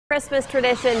Christmas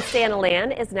tradition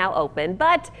Santaland is now open,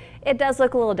 but it does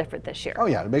look a little different this year. Oh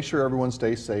yeah, to make sure everyone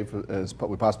stays safe as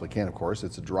we possibly can, of course.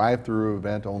 It's a drive-through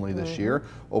event only this year.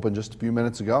 Opened just a few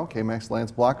minutes ago. KAMC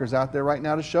Lance Blocker's out there right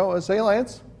now to show us. Hey,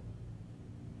 Lance.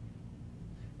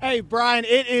 Hey, Brian,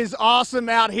 it is awesome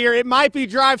out here. It might be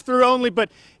drive-through only,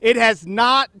 but it has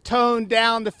not toned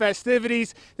down the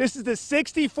festivities. This is the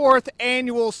 64th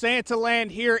annual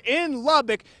Santaland here in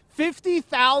Lubbock.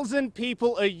 50,000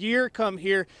 people a year come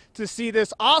here to see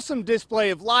this awesome display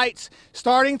of lights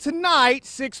starting tonight,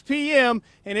 6 p.m.,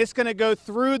 and it's going to go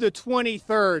through the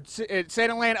 23rd.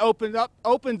 Santaland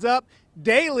opens up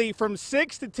daily from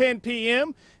 6 to 10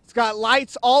 p.m. It's got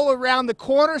lights all around the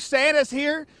corner. Santa's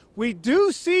here. We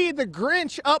do see the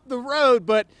Grinch up the road,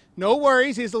 but no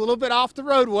worries. He's a little bit off the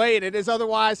roadway, and it is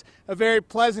otherwise a very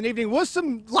pleasant evening with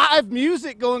some live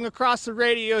music going across the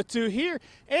radio too here.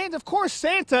 And, of course,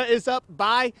 Santa is up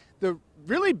by the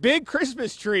really big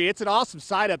Christmas tree. It's an awesome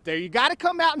sight up there. You got to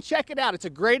come out and check it out. It's a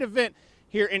great event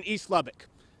here in East Lubbock.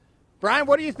 Brian,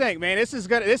 what do you think, man? This is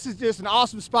just an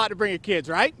awesome spot to bring your kids,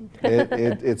 right?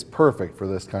 It's perfect for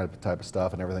this type of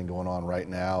stuff and everything going on right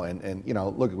now. And you know,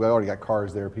 look, we already got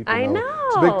cars there. People know.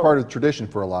 It's a big part of the tradition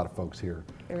for a lot of folks here.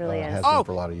 It really is. Has been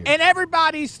for a lot of years. And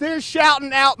they're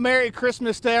shouting out Merry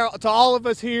Christmas to all of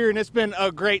us here, and it's been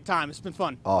a great time. It's been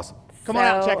fun. Awesome. Come on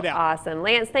out and check it out. Awesome.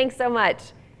 Lance, thanks so much.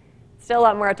 Still a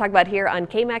lot more to talk about here on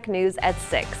KAMC News at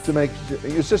 6.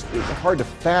 It's just hard to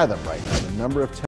fathom right now the number of